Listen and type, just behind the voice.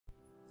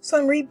So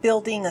I'm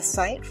rebuilding a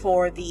site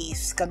for the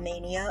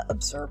Scamania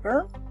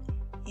Observer,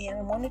 and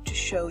I wanted to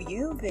show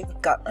you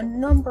they've got a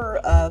number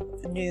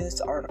of news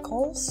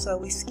articles. So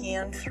we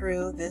scanned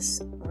through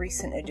this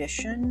recent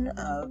edition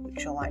of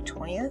July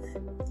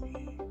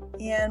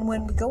 20th, and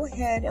when we go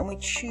ahead and we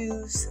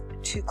choose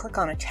to click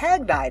on a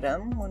tagged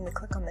item, when we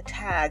click on the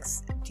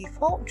tags,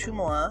 default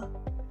Joomla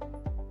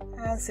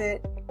has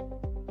it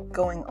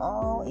going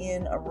all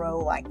in a row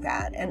like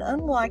that. And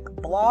unlike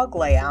blog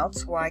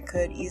layouts where I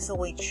could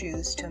easily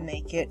choose to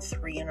make it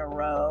 3 in a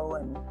row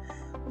and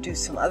do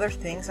some other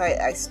things,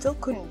 I still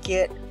couldn't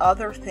get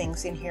other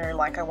things in here.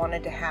 Like I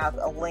wanted to have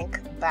a link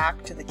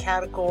back to the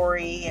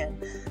category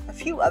and a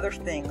few other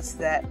things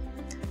that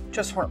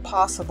just weren't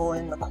possible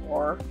in the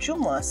core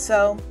Joomla.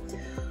 So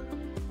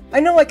I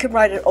know I could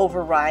write an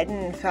override,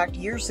 and in fact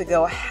years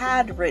ago I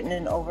had written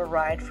an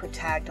override for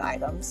tagged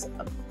items,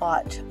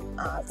 but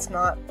it's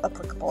not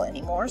applicable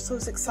anymore. So I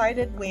was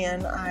excited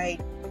when I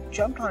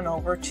jumped on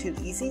over to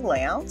Easy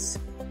Layouts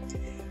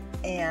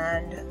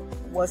and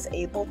was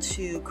able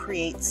to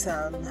create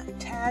some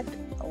tagged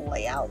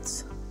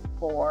layouts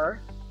for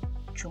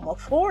Joomla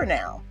 4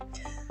 now.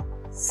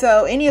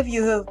 So any of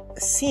you who have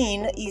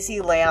seen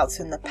Easy Layouts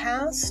in the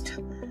past,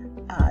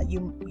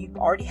 you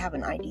already have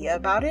an idea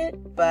about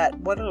it, but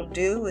what it'll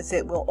do is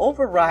it will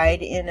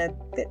override in a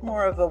bit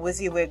more of a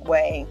WYSIWYG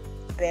way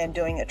than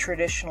doing it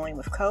traditionally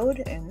with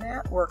code, and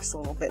that works a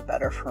little bit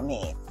better for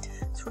me.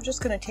 So we're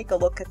just going to take a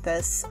look at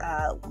this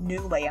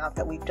new layout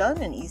that we've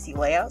done in Easy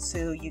Layouts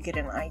so you get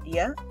an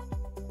idea.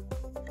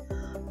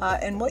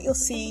 And what you'll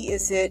see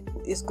is it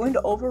is going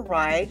to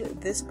override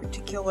this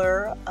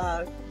particular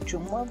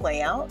Joomla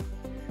layout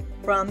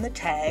from the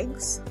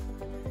tags,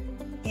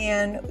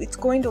 and it's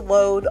going to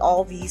load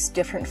all these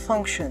different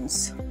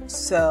functions.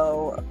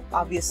 So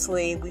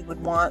obviously we would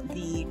want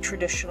the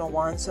traditional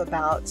ones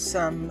about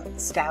some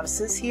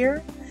statuses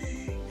here,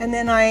 and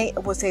then I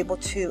was able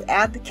to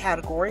add the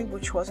category,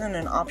 which wasn't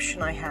an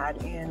option I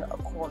had in a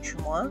core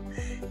Joomla,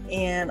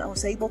 and I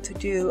was able to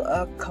do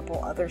a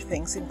couple other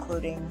things,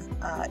 including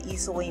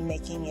easily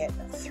making it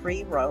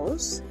 3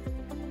 rows,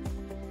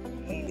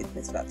 and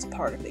that's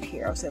part of it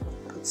here. I was able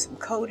to put some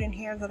code in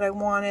here that I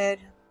wanted.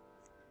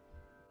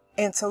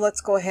 And so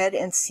let's go ahead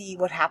and see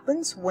what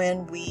happens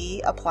when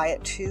we apply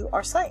it to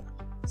our site.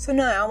 So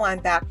now I'm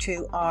back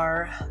to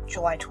our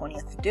July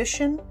 20th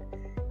edition,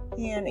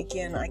 and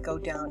again I go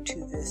down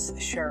to this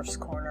Sheriff's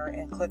Corner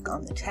and click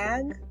on the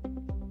tag.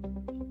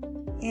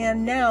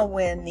 And now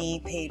when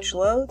the page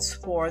loads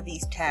for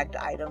these tagged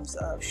items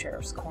of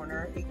Sheriff's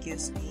Corner, it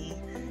gives me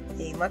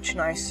a much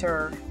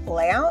nicer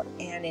layout,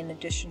 and in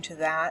addition to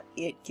that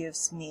it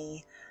gives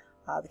me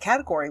the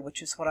category,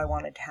 which is what I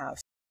wanted to have.